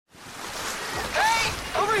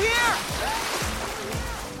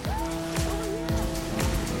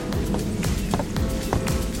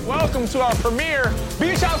welcome to our premiere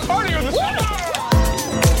Beach House Party of the summer!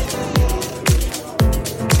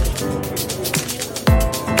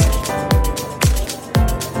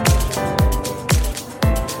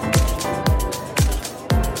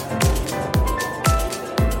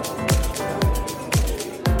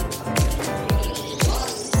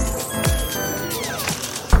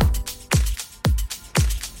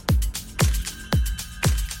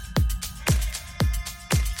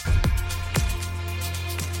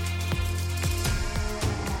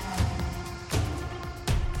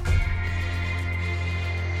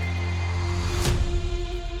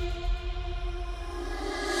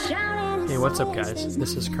 Hey, what's up guys?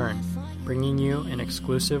 This is Kyrne, bringing you an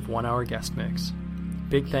exclusive 1-hour guest mix.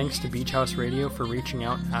 Big thanks to Beach House Radio for reaching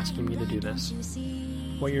out and asking me to do this.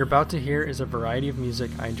 What you're about to hear is a variety of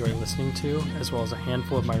music I enjoy listening to, as well as a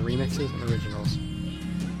handful of my remixes and originals.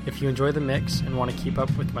 If you enjoy the mix and want to keep up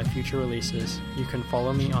with my future releases, you can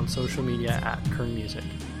follow me on social media at Kyrne Music.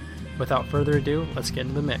 Without further ado, let's get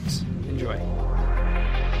into the mix. Enjoy.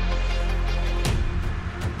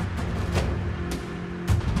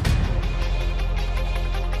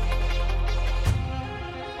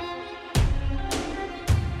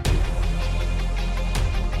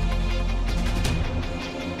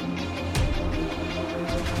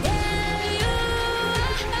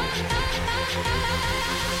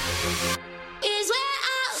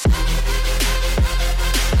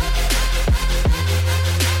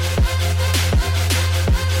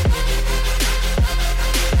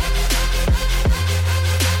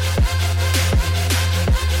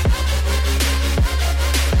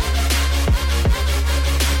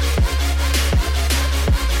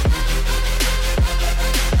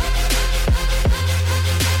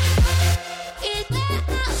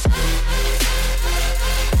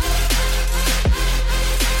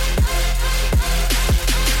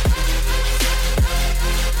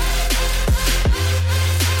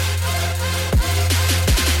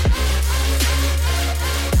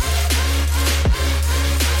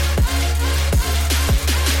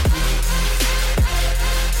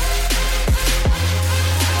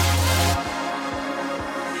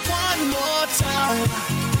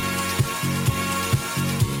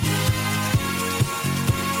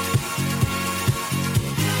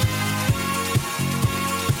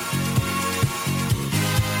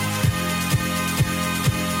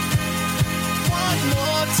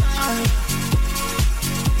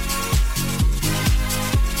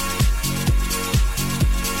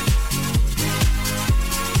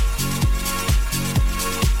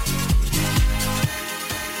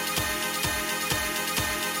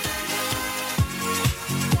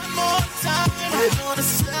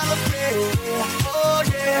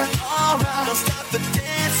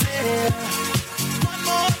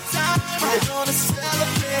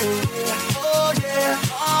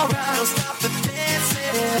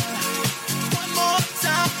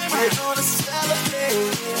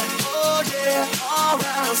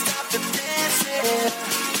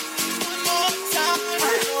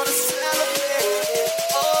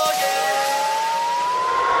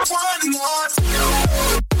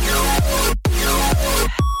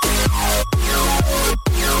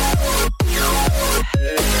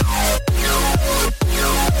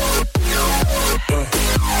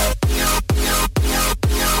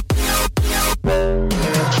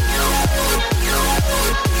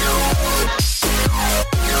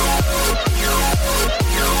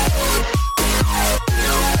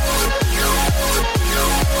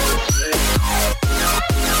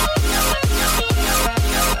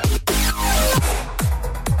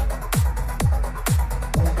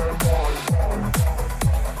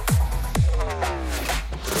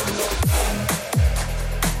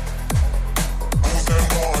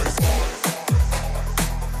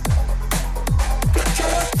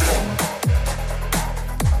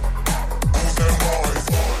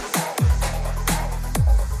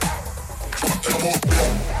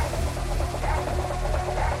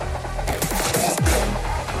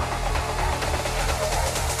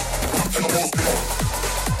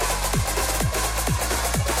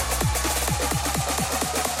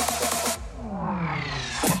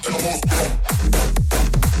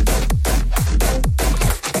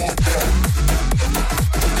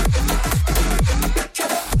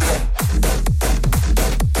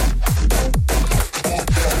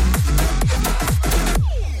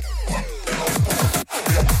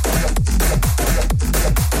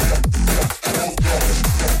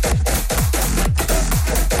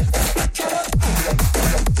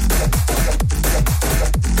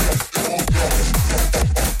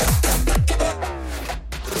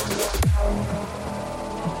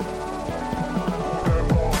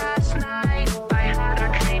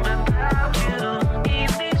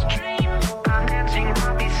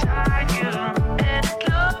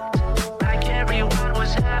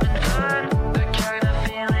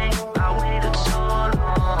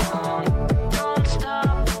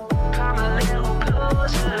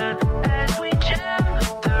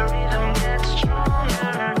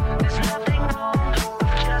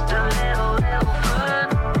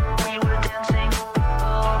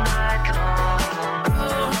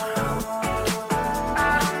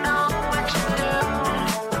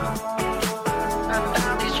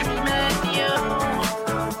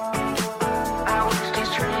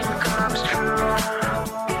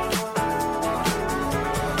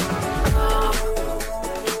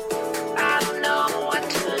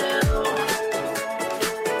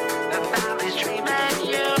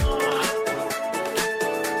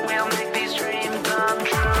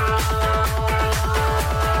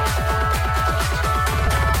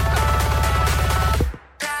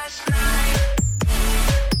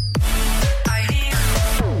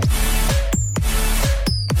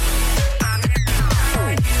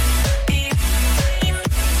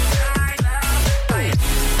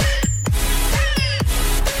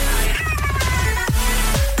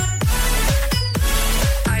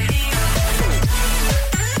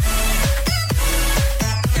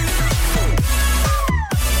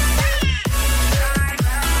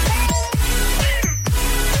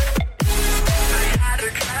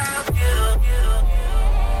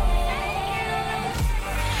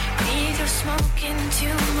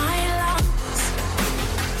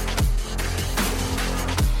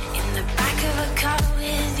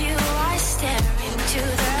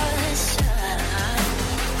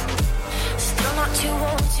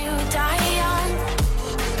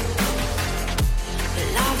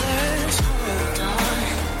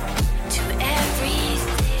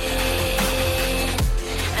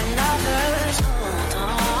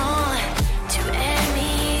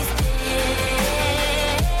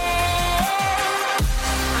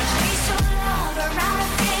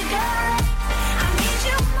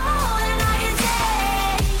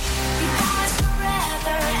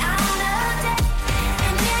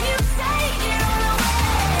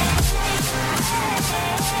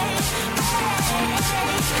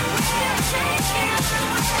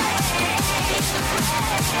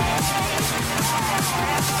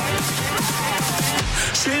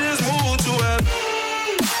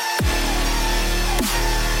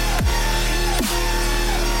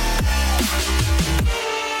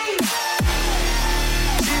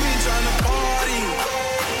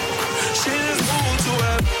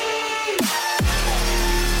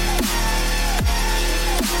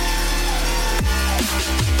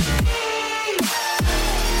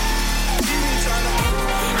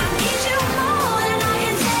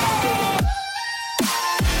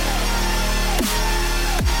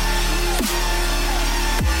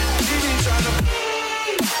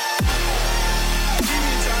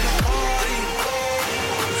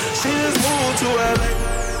 she just moved to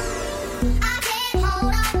LA.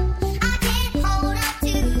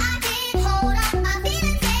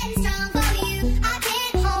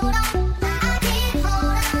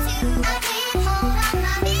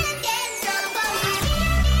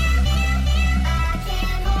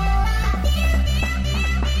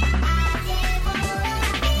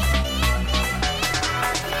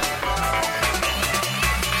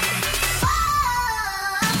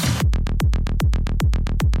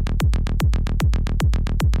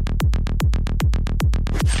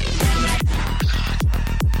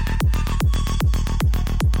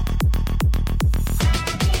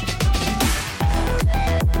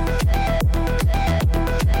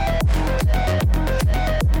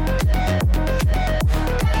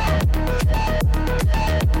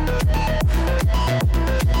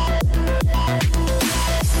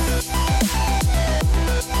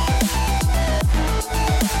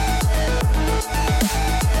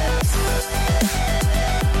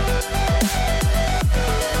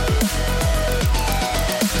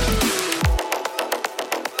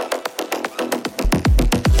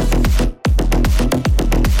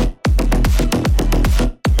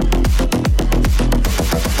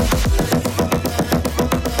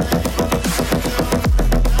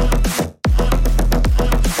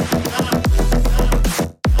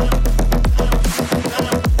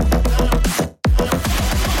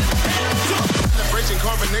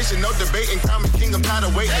 No debating, common king, I'm tired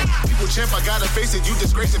of waiting. People champ, I gotta face it. You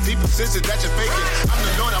disgracing people, senses that you're faking. I'm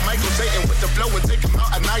the Lord, I'm Michael Satan with the flow and take him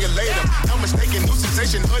out, annihilate him. No mistaken, new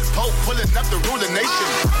sensation, hood pope, pulling up the ruler nation.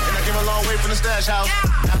 And I came a long way from the stash house.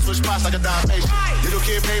 I switch spots like a dime patient. Little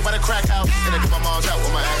kid paid by the crack house, and I get my mom's out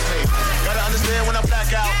with my ass paid. Gotta understand when I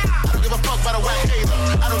black out. I don't give a fuck about a whack hater.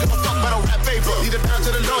 I don't give a fuck about a rap paper. Lead it down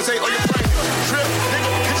to the Lord, say, oh, you're praying. Trip,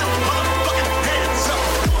 nigga, get your motherfucking hands up.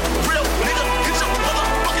 Real nigga, get your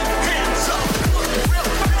motherfucking hands up. Real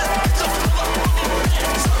nigga, get your motherfucking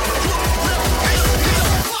hands up. Real nigga, get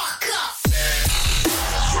the fuck up.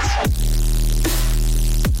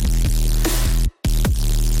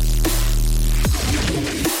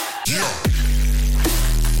 Yeah.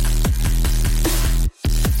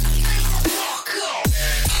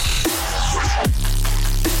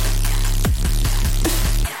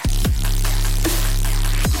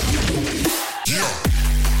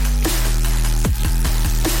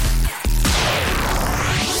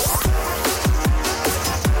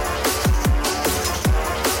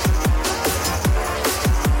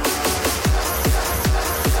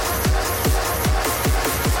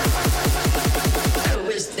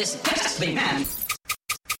 Man.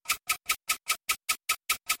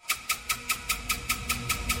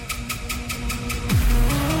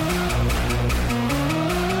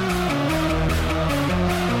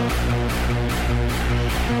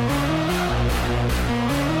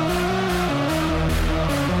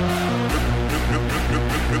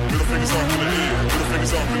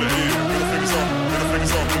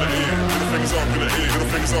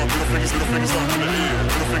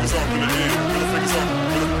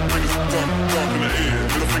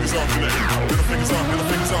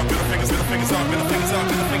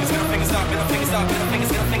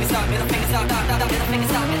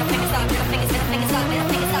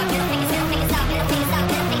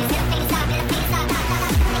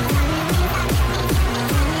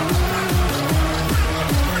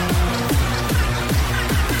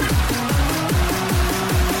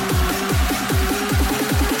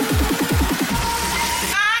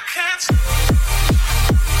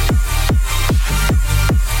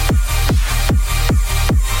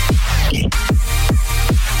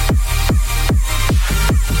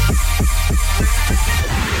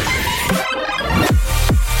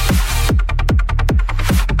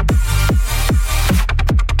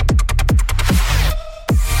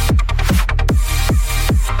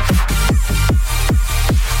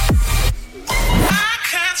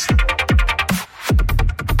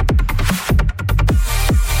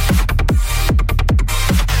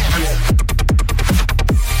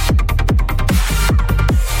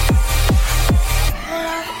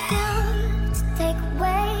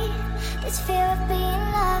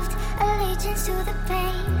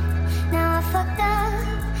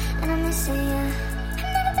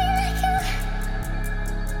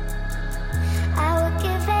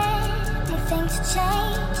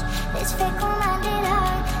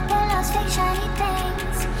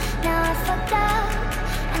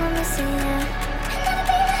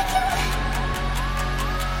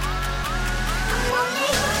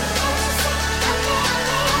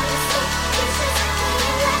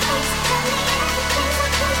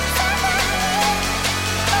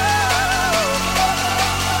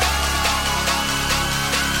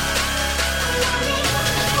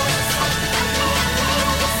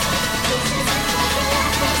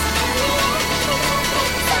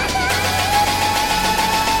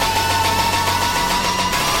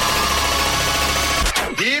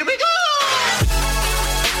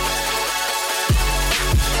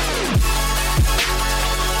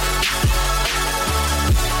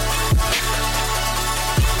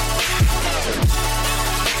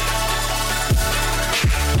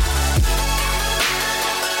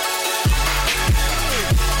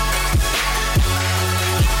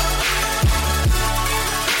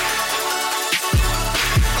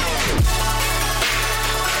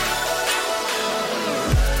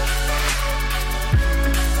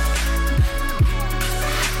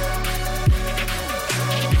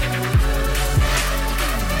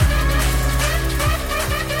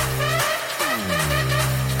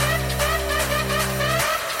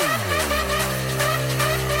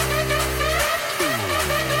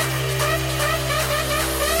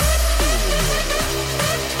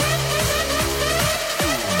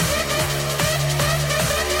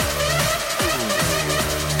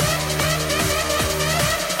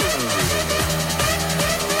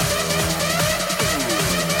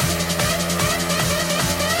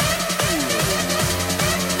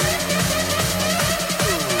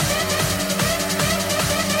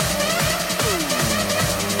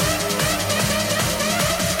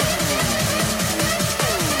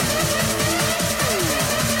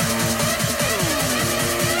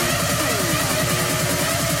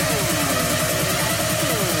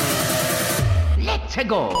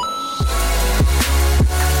 최고.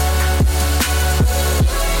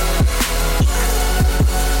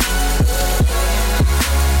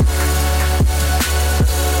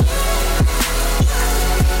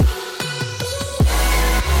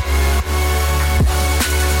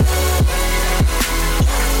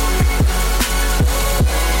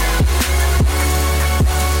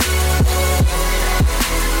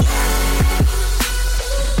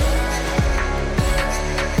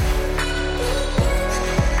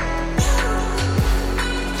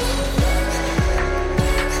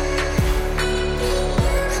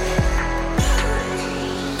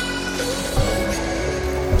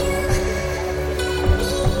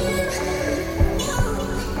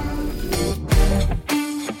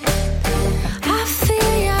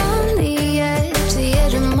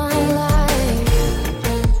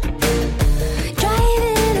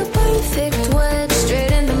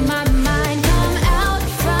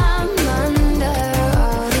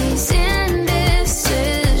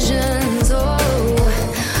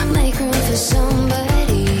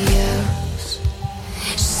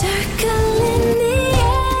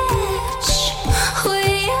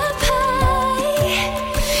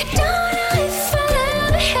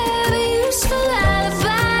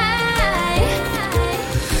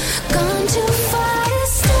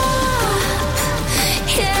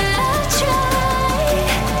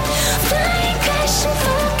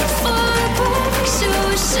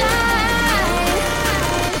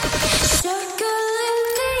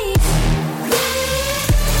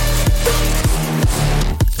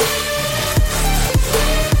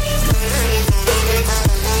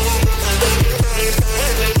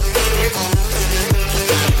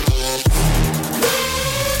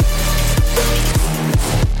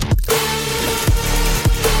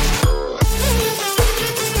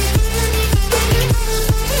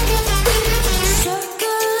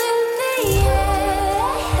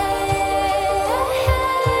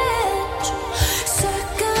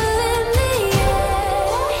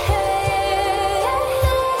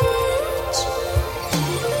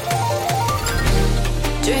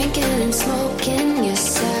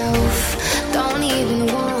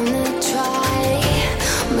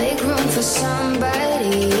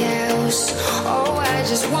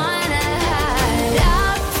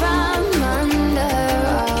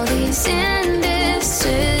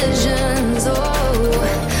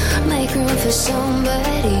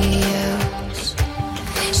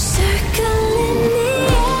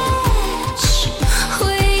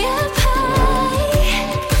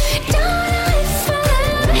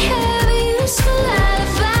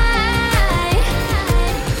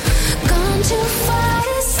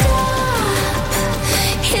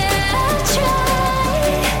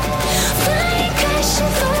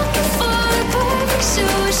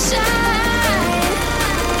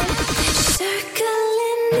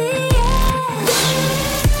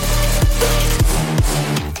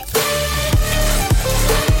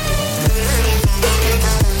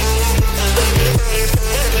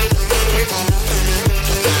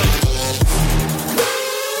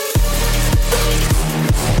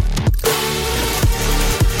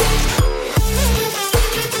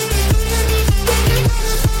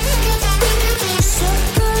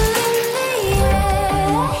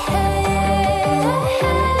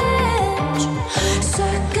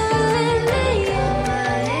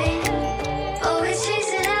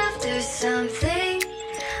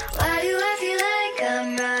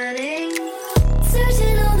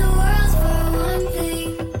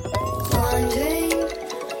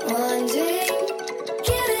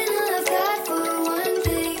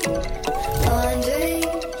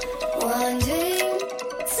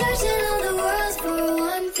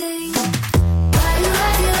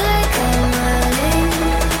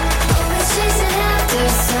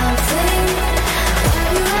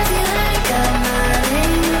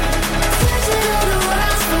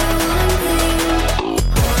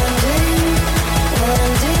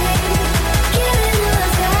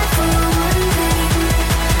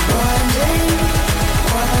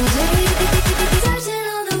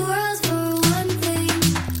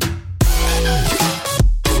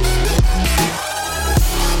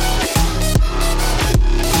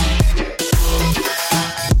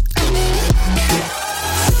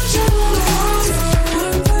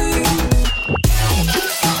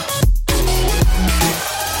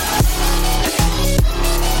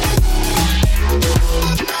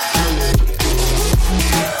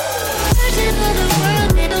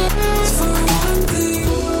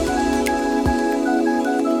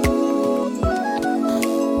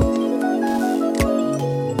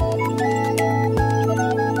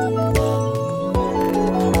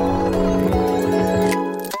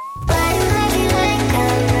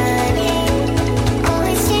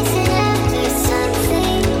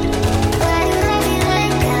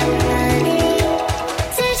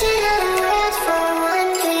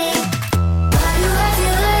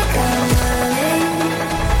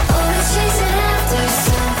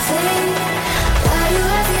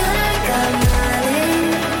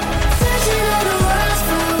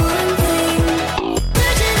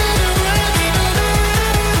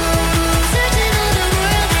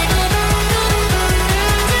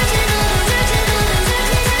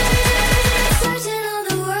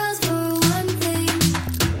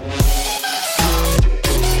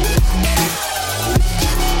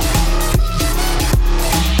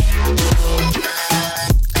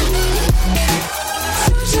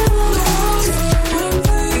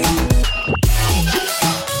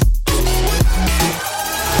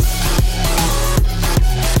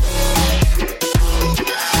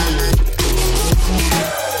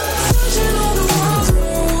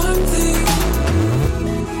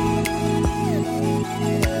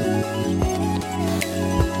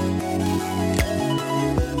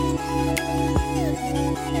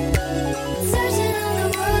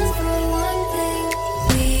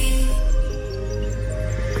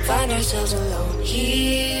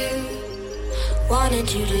 wanted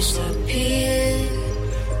to disappear,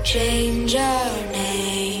 change our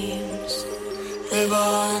names, live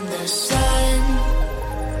on the sun,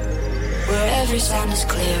 where every sound is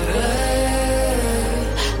clearer,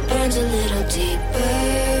 burns a little deeper,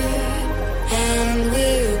 and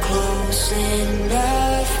we're close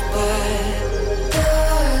enough, but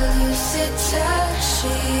your lucid touch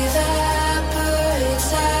evaporates.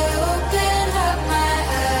 I open up my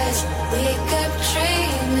eyes, wake up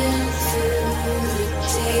dreaming through the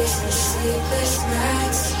days and sleepless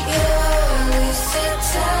nights. Your lucid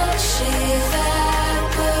touch evaporates.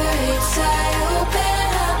 I open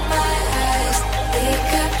up my eyes,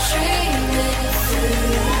 wake up dreaming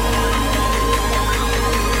through.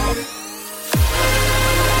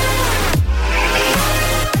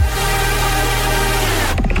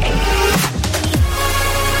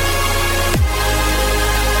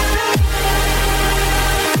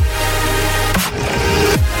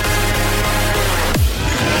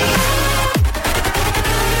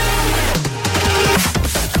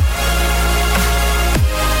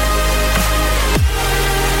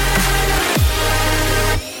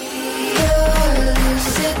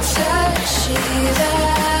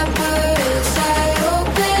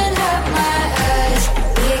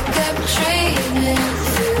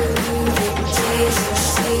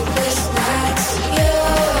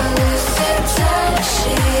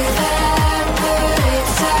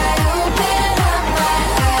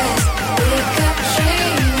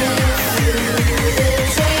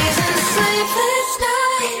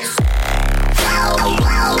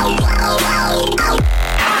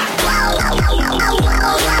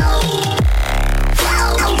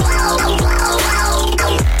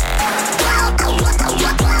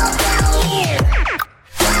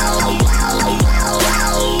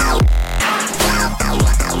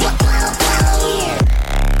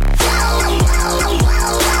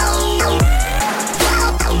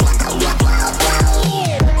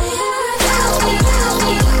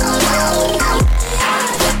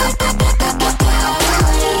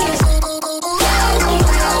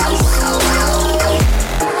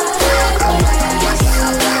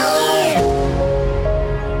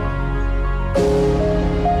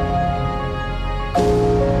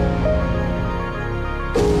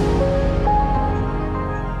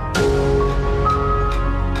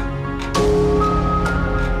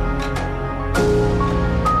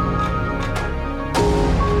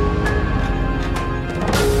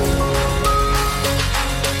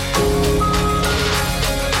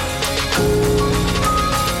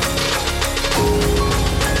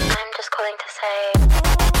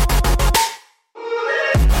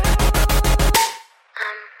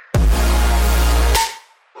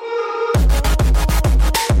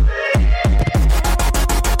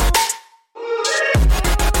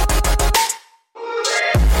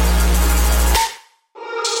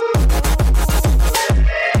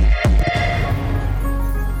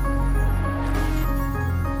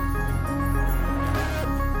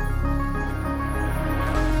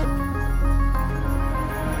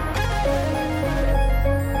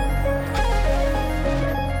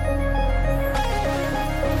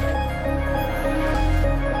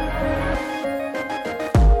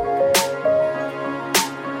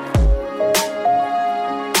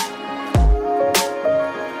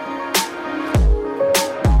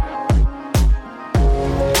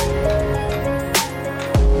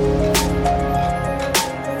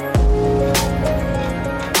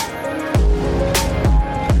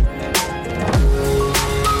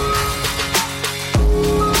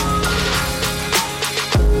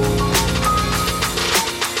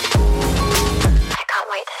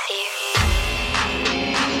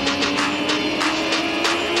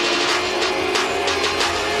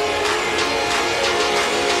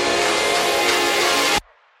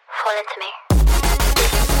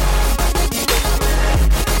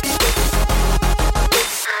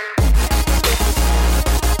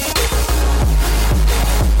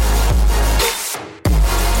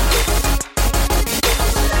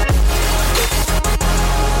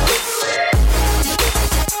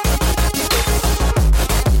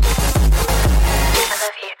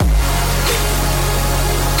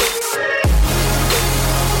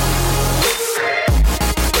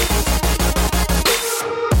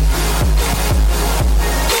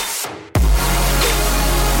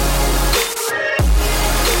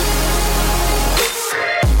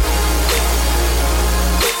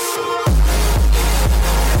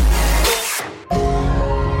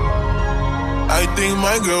 think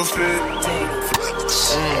my girl fit.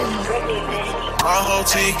 My whole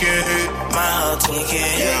team can hit. My whole team can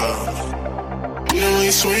hit. Yeah. You know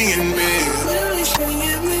we swinging big.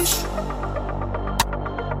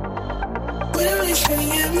 Everybody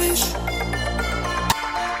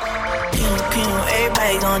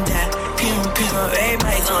gon' die.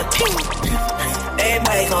 Everybody gon'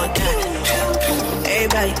 everybody gon' die.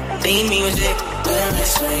 Everybody think music. We're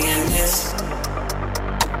swinging this.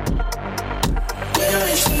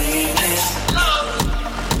 We're swinging this.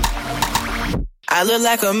 I look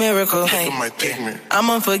like a miracle. I'm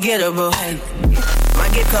unforgettable. My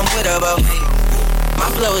gift come with a bow. My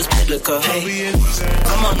flow is biblical.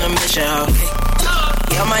 I'm on a mission.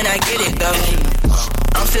 Y'all might not get it though.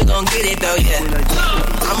 I'm still gon' get it though, yeah.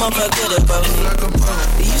 I'm unforgettable.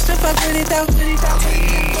 You used to fuck with it though.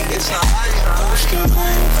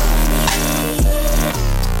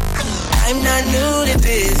 I'm not new to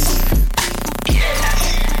this.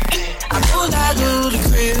 I pull out through the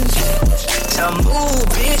crib. Tell move,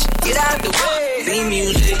 bitch, get out the way. Be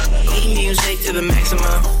music to the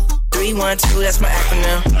maximum. 312, that's my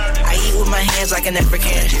acronym. I eat with my hands like an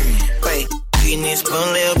African. Wait, you need a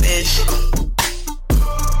spoon, little bitch.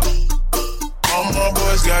 All my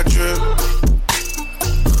boys got drip.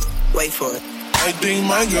 Wait for it. I think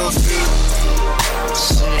my girl fit.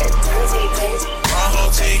 My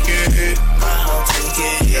whole take it.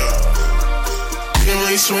 Yeah.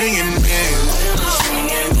 Really swinging, man.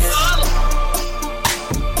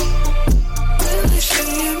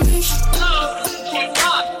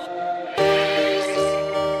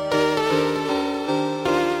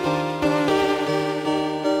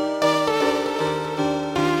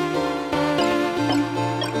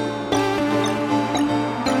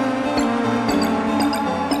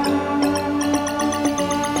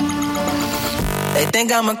 They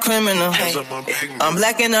think I'm a criminal. I'm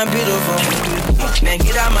black and I'm beautiful. Man,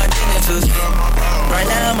 get out my genitals. Right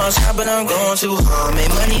now I'm outside, but I'm going too hard.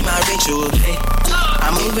 Make money my ritual.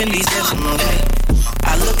 I'm moving these decimals.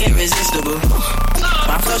 I look irresistible.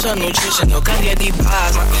 My flow's so nutritional. Come get these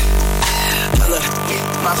pies.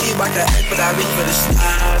 My feet walk the earth, but I reach for the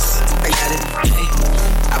stars. I got it.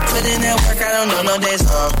 I put in that work, I don't know no days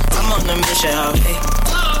off. I'm on a mission.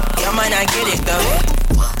 Y'all might not get it though.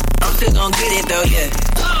 I'm still gon' get it though, yeah.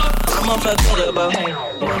 I'm unforgettable.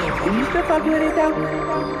 You used to fuck with it though.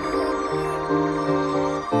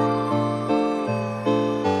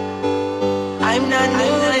 I'm not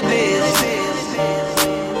new to this.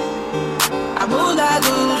 I moved out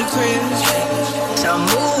through the crib. So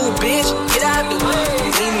move, bitch, get out the way.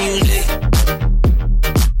 Be music.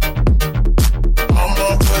 All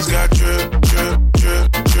my boys got drip.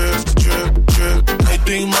 I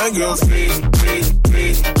think my girl fit.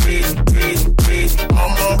 All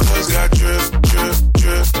my boys got drip.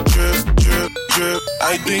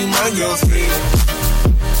 I think my girl fit.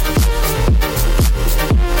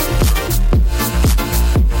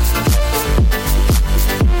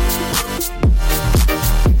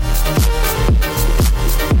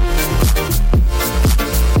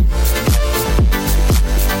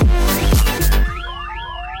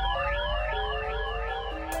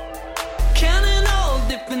 Counting all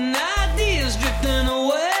different ideas drifting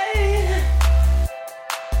away.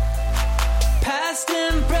 Past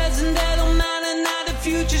and present, that don't matter, now the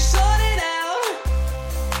future sorted out.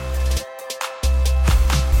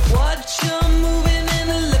 Watch you moving in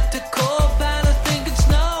elliptical pattern. Think it's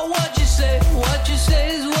not what you say. What you say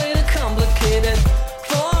is way too complicated.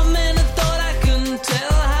 For a minute, thought I couldn't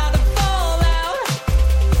tell how to fall out.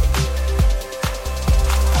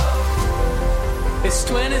 It's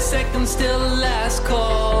 20 seconds till the last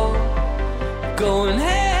call. Going,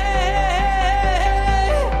 hey.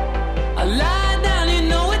 I lie down, you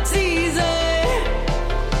know it's easy.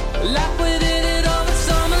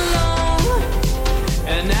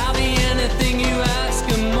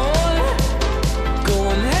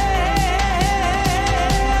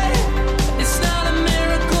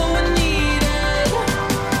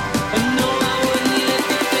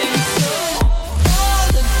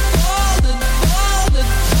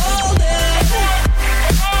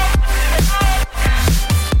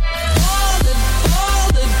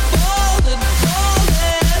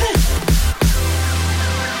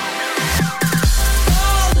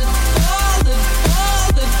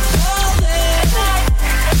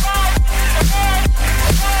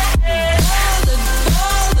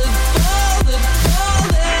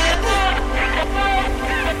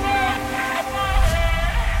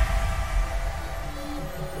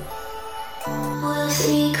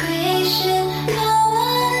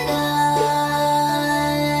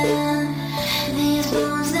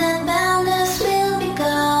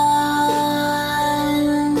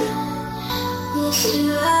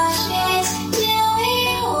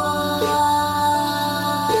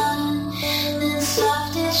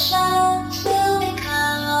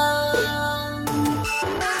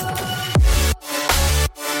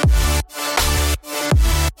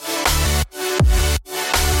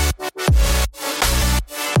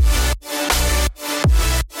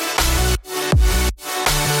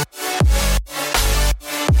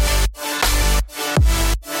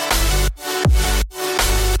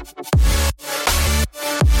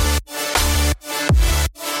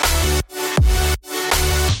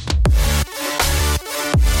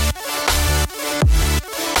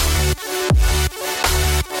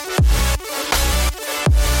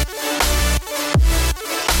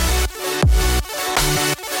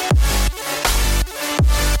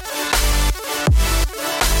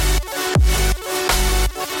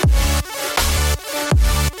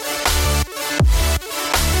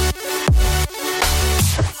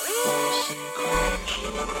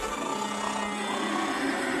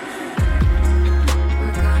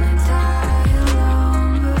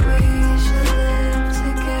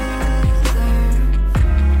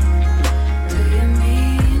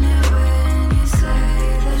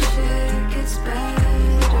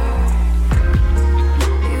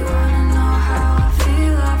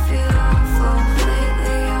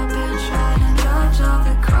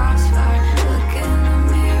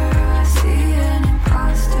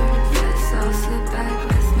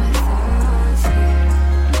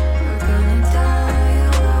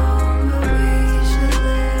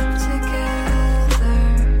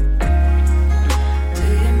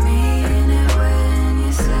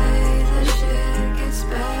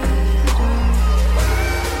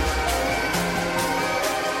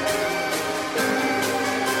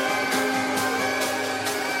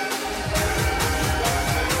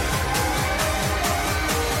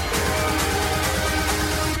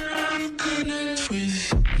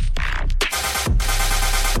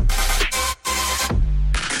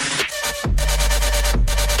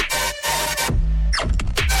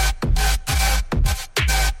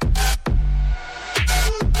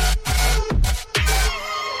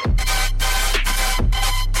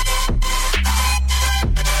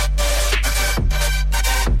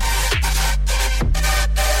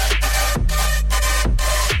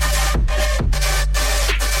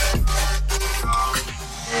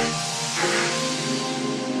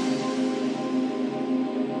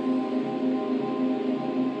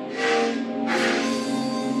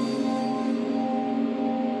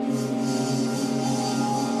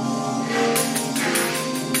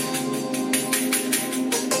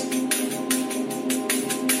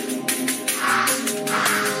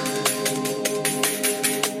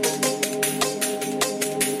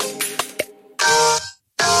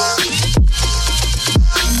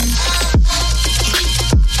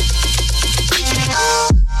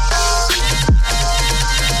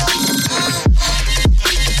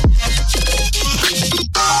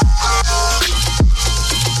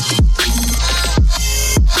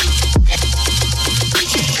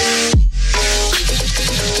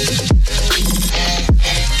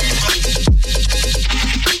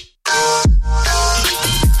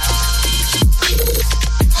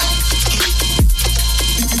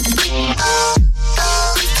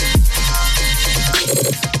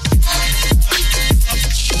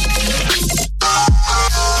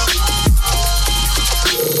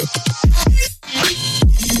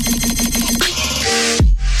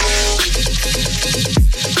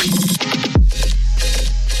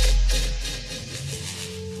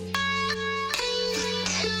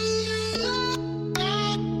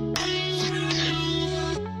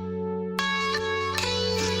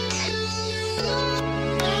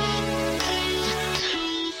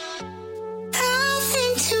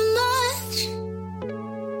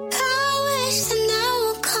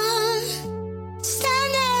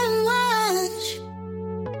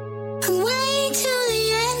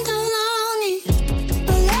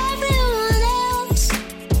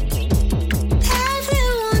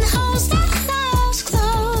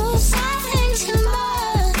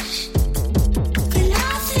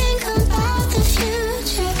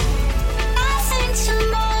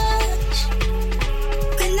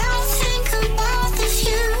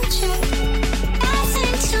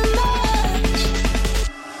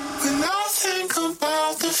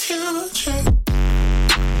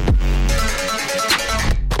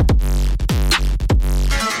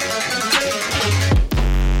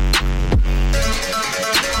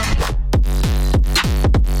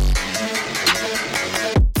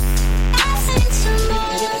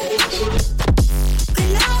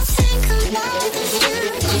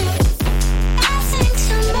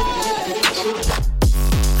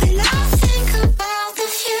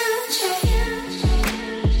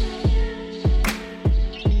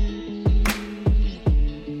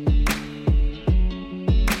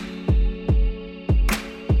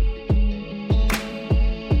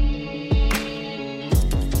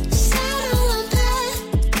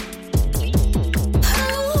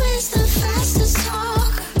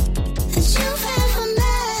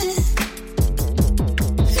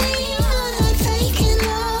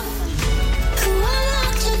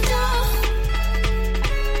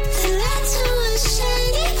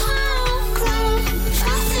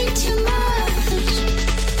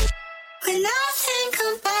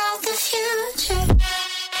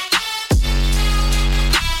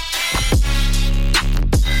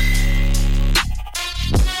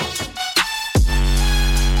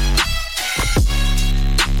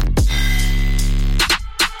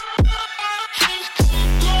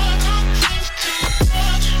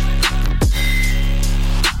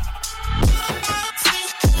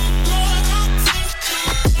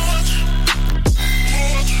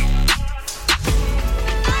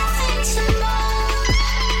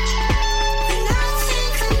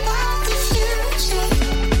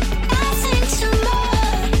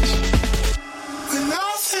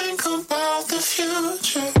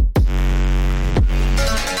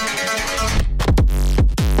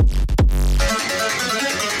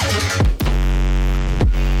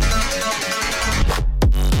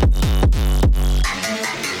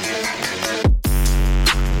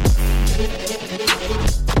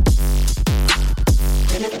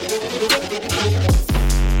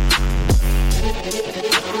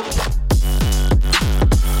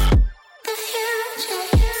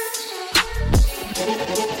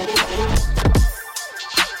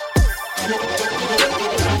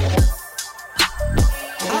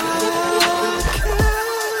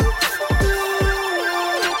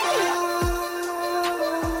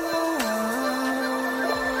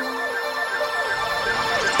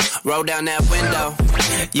 Roll down that window,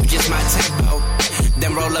 you just my tempo.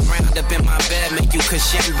 Then roll around up in my bed, make you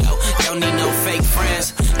crescendo. Don't need no fake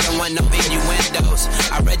friends, don't want no innuendos.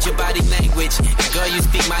 I read your body language, and girl, you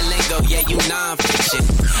speak my lingo. Yeah, you non-fiction.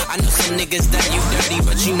 I know some niggas that you dirty,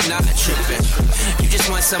 but you not tripping. You just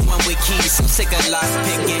want someone with keys, so sick of lock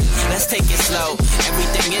picking. Let's take it slow,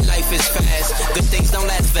 everything in life is fast. Good things don't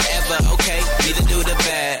last forever, okay? Neither do the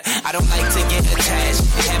bad. I don't like to get attached,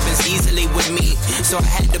 it happens easily with me. So I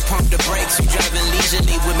had to pump the brakes, you driving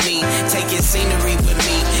leisurely with me. Taking scenery with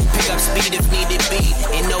me, pick up speed if needed be.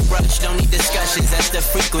 Ain't no rush, don't need discussions, that's the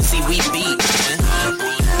frequency we beat,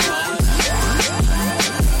 man.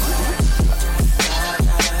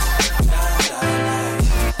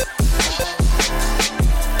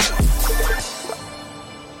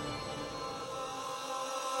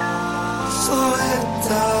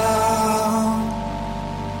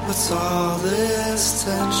 What's all this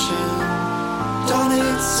tension? Don't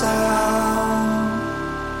need sound.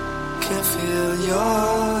 Can't feel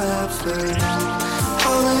your effort.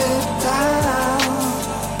 Hold it down.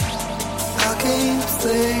 I'll keep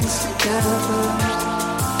things together.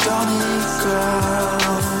 Don't need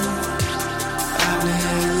ground. I'm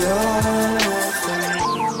near your effort.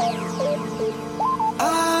 I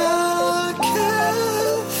can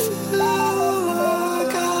feel like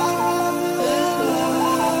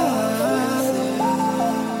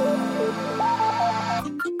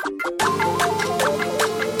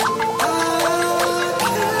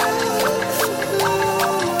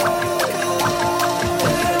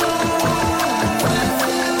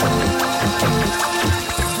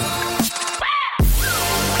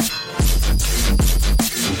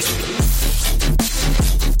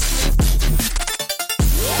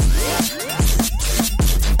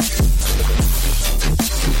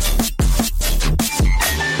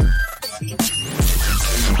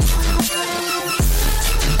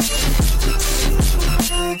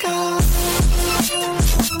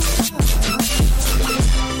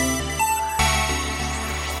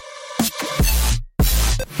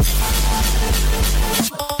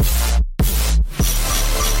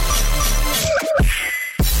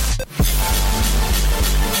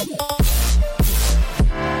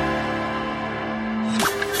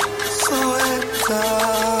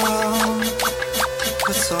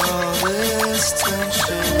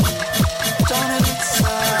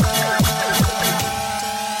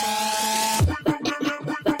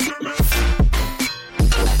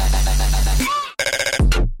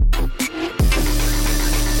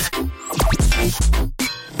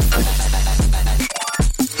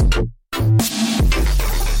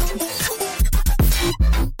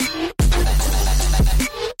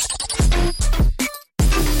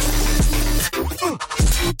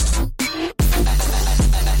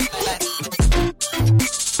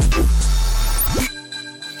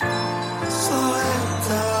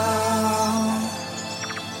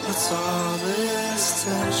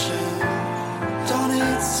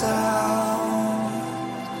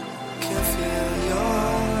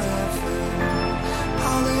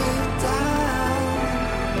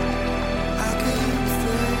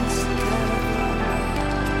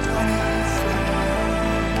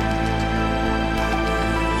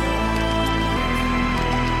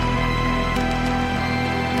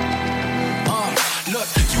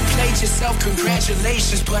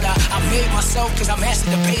Congratulations, but I made myself cause I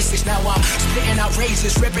mastered the basics. Now I'm spitting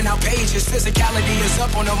outrageous, ripping out pages. Physicality is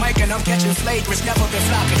up on the mic and I'm catching flagrants. Never been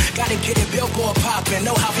flopping, gotta get it billboard popping.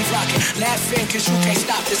 Know how we rocking, laughing cause you can't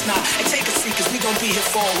stop this now. And take a seat cause we gon' be here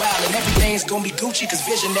for a while. And everything's gon' be Gucci cause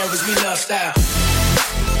visionaries, we love style.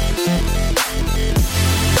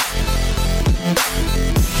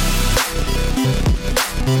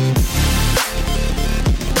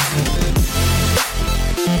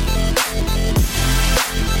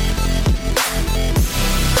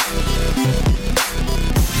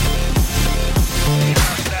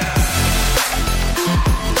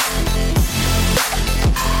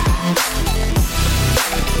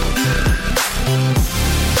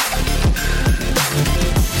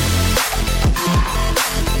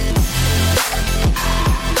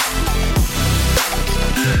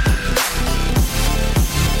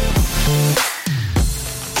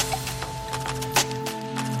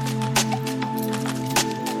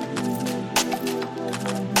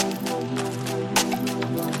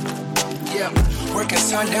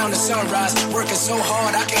 sunrise. Working so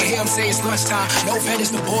hard, I can't hear him say it's lunchtime. No vet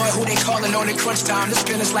is the boy who they calling on in crunch time. This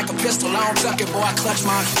pen is like a pistol, I don't tuck it, boy, I clutch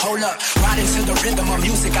mine. Hold up, riding to the rhythm of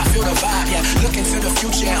music, I feel the vibe, yeah. Looking to the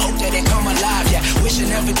future and hope that they come alive, yeah. Wishing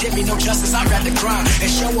never did me no justice, I'd rather grind and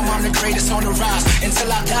show them I'm the greatest on the rise. Until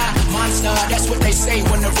I die, monster, that's what they say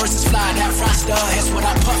when the verses fly. That roster, that's what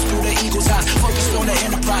I puff through the eagle's eyes. Focused on the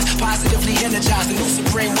enterprise, positively energized. The new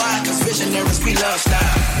supreme why, cause visionaries, we love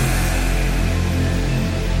style.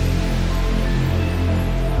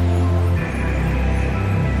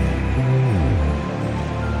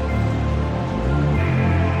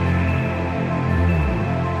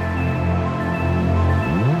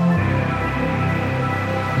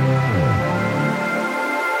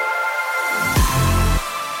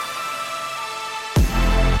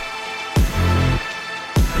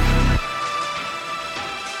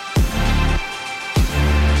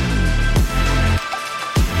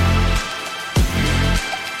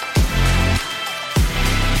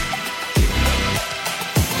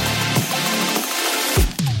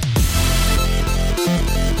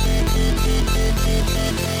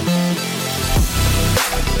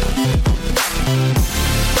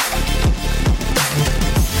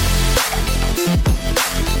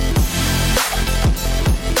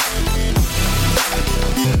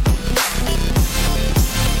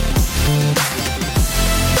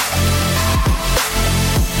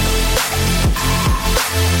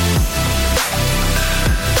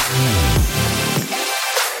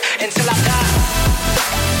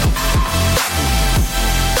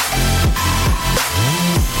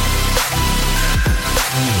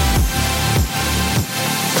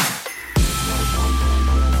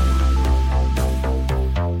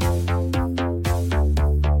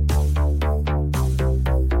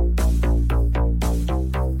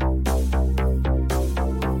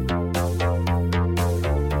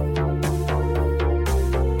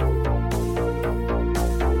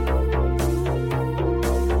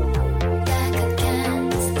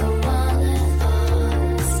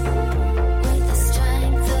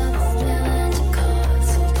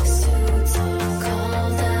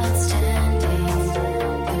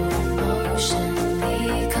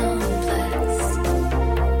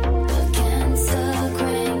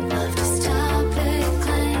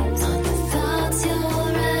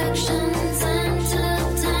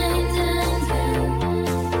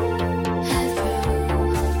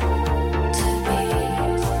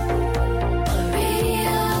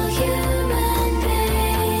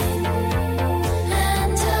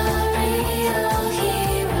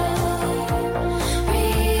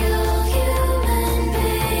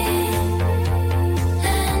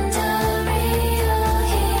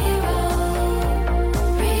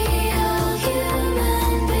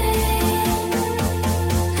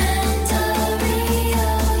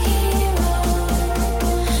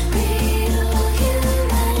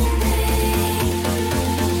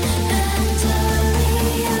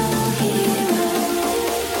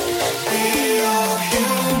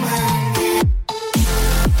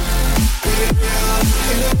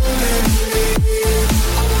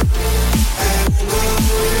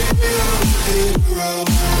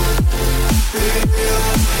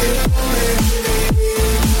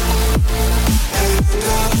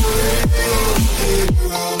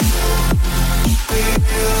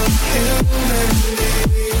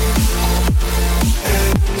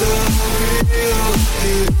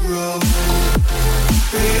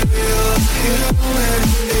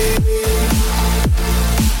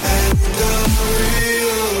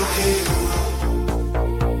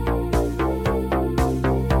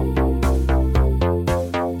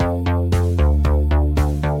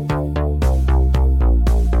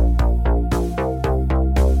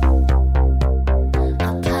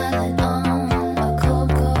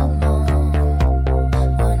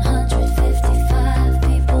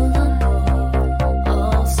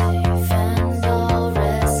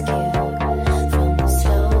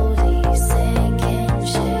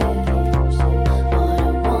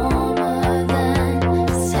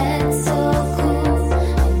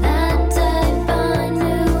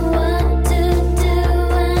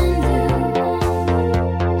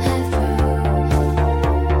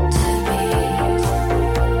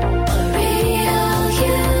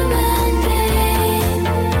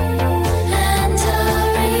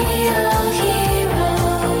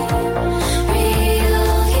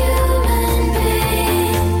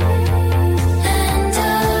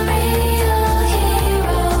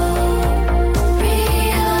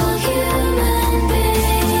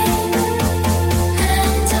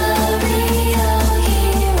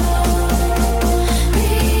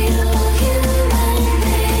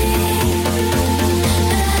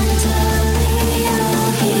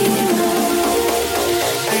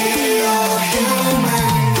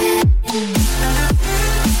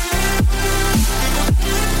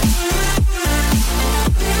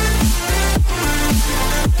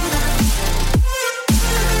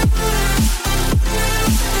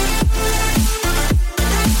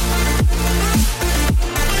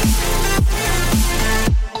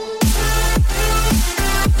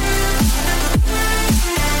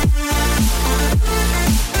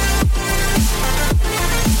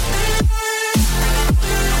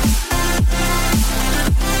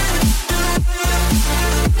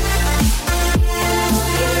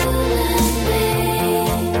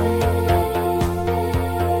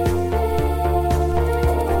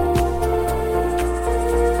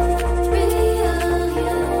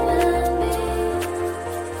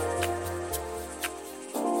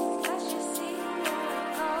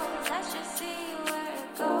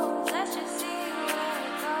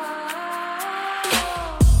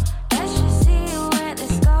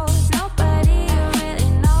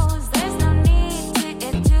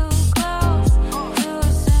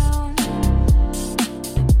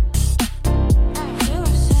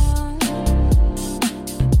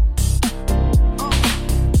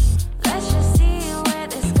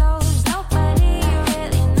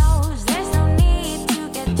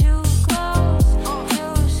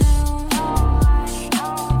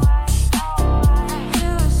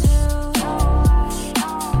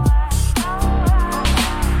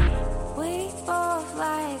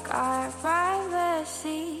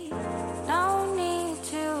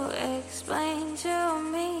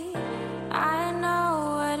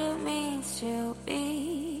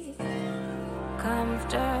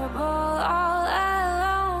 comfortable all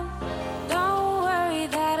alone. Don't worry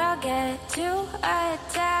that I'll get too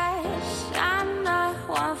attached. I'm not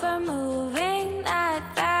one for moving that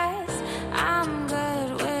fast. I'm good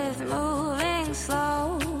with moving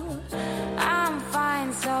slow. I'm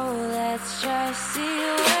fine, so let's just see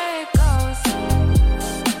where it goes.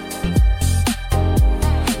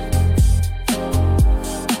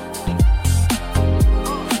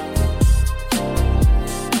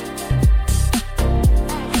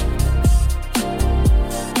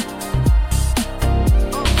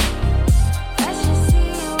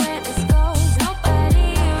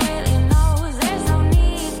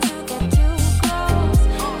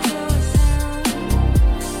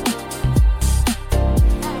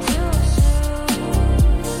 Too soon.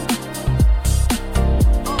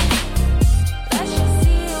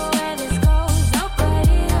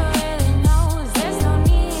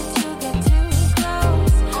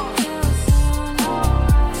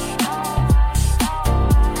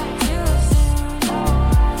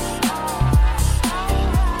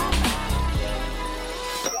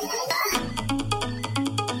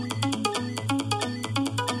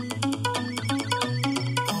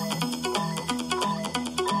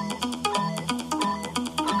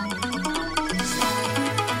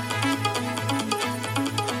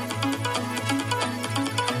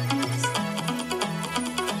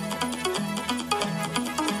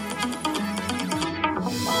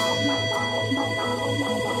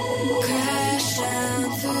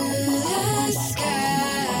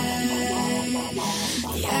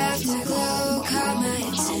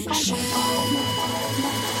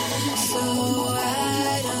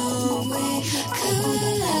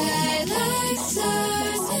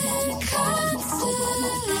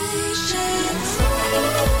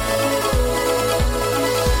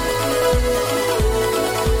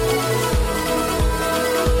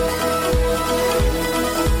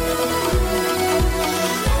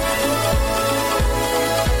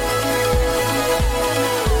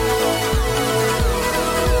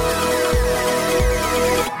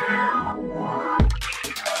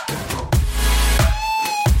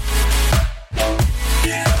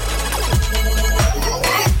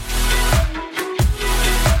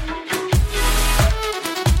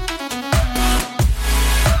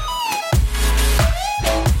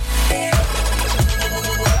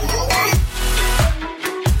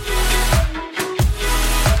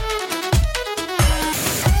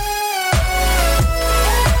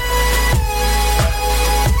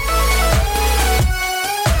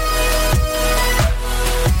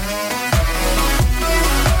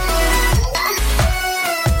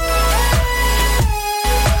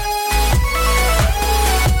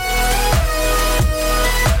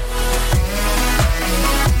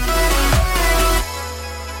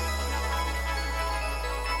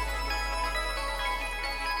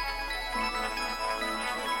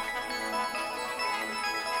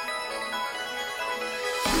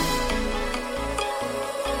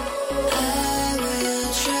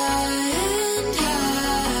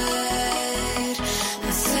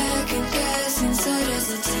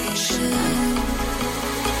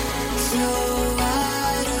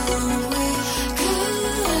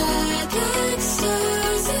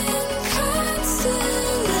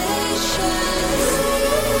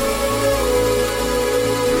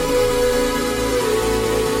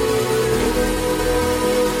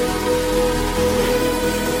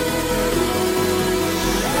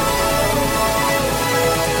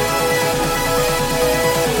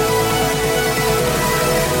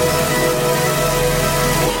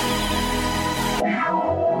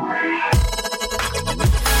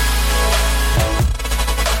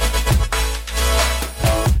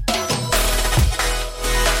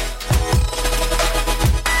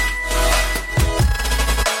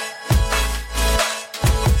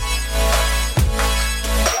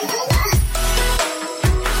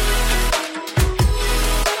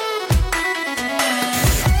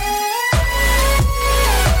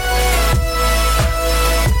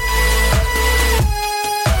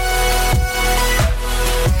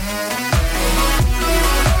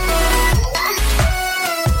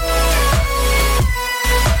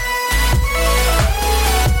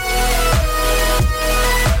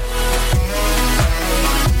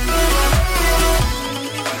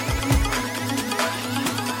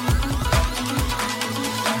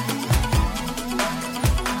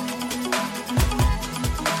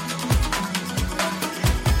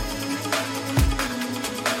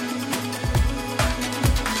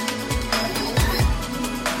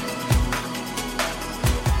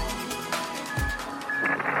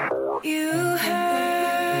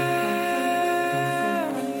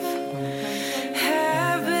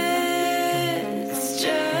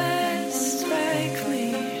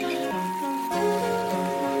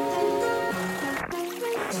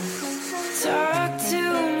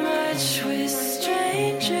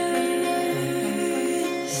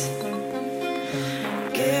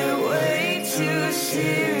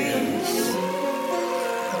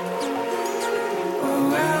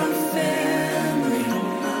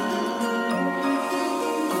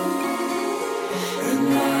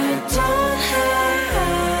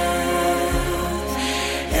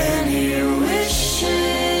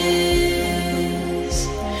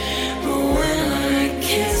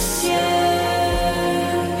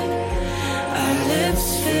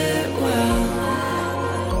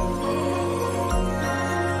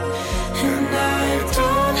 can